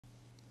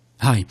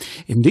Hi,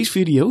 in this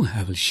video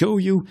I will show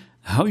you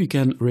how you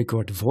can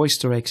record voice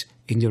tracks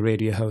in the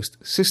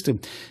Radiohost system.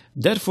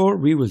 Therefore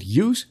we will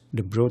use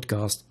the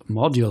broadcast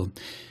module.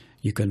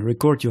 You can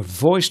record your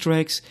voice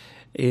tracks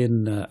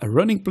in a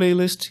running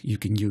playlist, you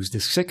can use the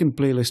second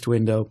playlist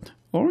window,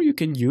 or you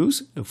can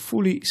use a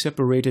fully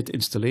separated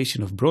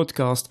installation of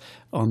broadcast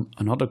on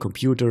another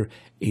computer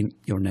in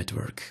your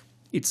network.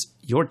 It's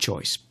your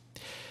choice.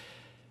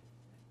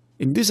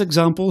 In this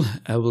example,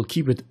 I will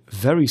keep it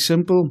very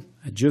simple.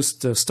 I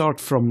just start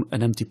from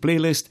an empty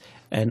playlist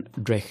and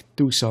drag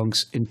two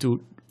songs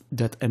into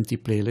that empty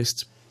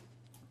playlist.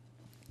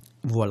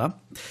 Voila.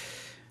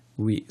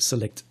 We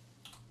select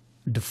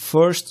the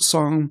first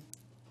song,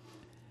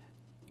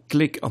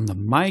 click on the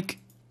mic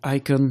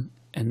icon,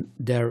 and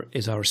there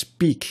is our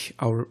speak,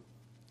 our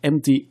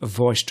empty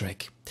voice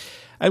track.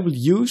 I will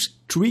use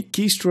 3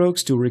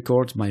 keystrokes to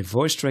record my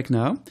voice track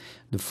now.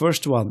 The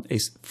first one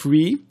is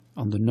 3.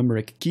 On the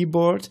numeric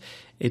keyboard,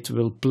 it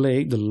will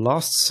play the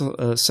last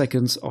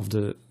seconds of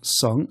the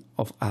song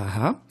of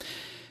Aha.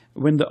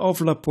 When the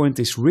overlap point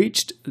is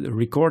reached, the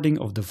recording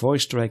of the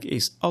voice track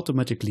is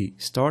automatically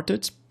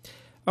started.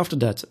 After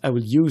that, I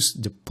will use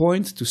the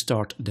point to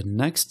start the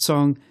next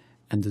song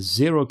and the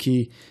 0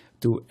 key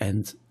to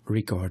end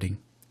recording.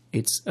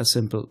 It's as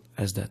simple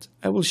as that.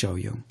 I will show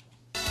you.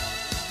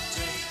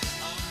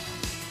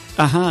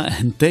 Aha,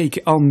 and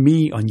take on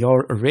me on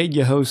your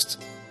Radiohost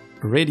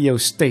radio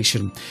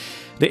station.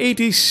 The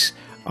 80s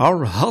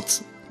are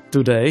hot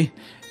today.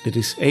 That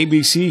is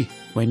ABC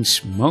when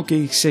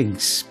Smokey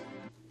sings.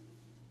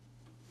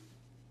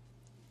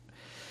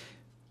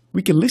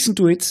 We can listen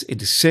to it in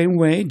the same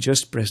way,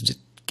 just press the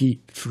key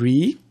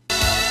 3.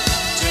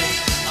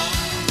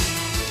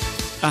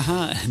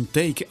 Aha, and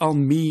take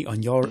on me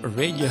on your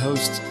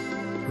Radiohost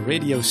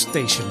radio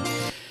station.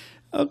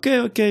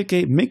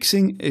 Okay.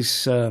 Mixing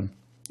is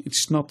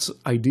it's not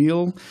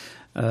ideal.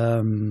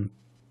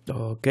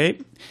 Okay,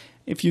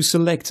 if you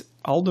select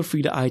all the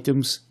 3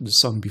 items, the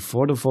song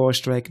before the voice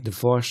track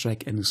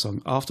and the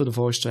song after the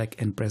voice track,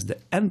 and press the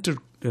enter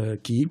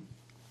key,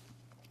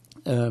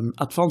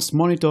 advanced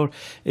monitor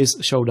is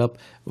showed up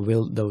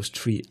with those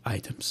 3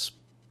 items.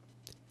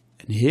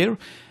 And here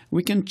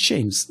we can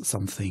change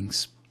some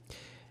things.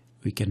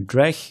 We can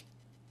drag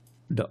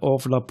the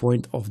overlap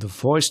point of the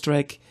voice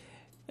track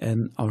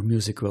and our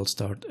music will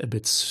start a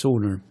bit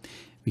sooner.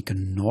 We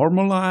can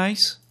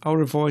normalize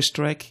our voice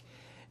track,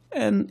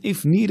 and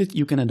if needed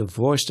you can add a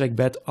voice track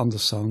bed on the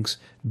songs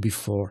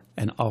before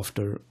and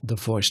after the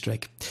voice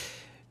track.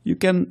 You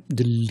can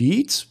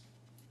delete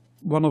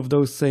one of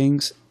those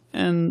things,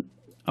 and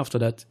after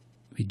that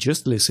we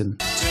just listen.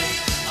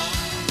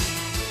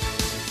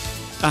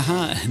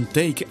 Aha, and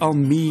take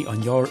on me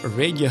on your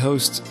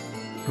Radiohost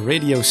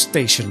radio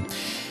station.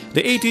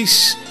 The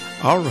 80s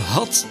are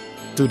hot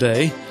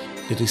today.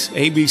 It is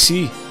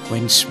ABC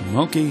when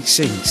Smokey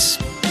sings.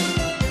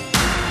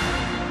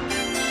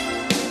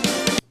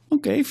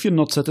 Okay, if you're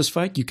not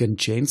satisfied, you can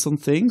change some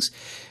things.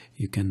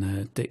 You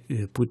can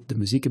put the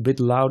music a bit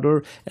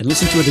louder and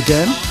listen to it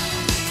again.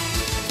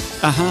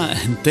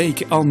 Aha, and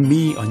take on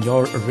me on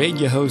your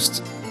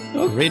Radiohost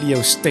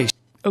radio station.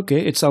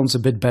 Okay, it sounds a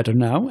bit better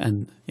now,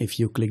 and if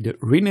you click the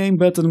rename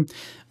button,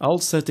 all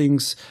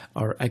settings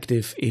are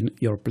active in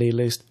your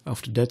playlist.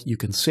 After that, you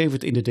can save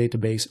it in the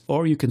database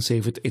or you can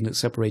save it in a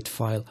separate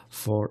file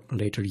for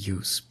later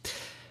use.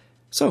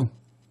 So,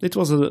 it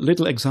was a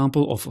little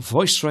example of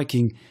voice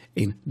tracking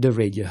in the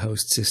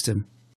Radiohost system.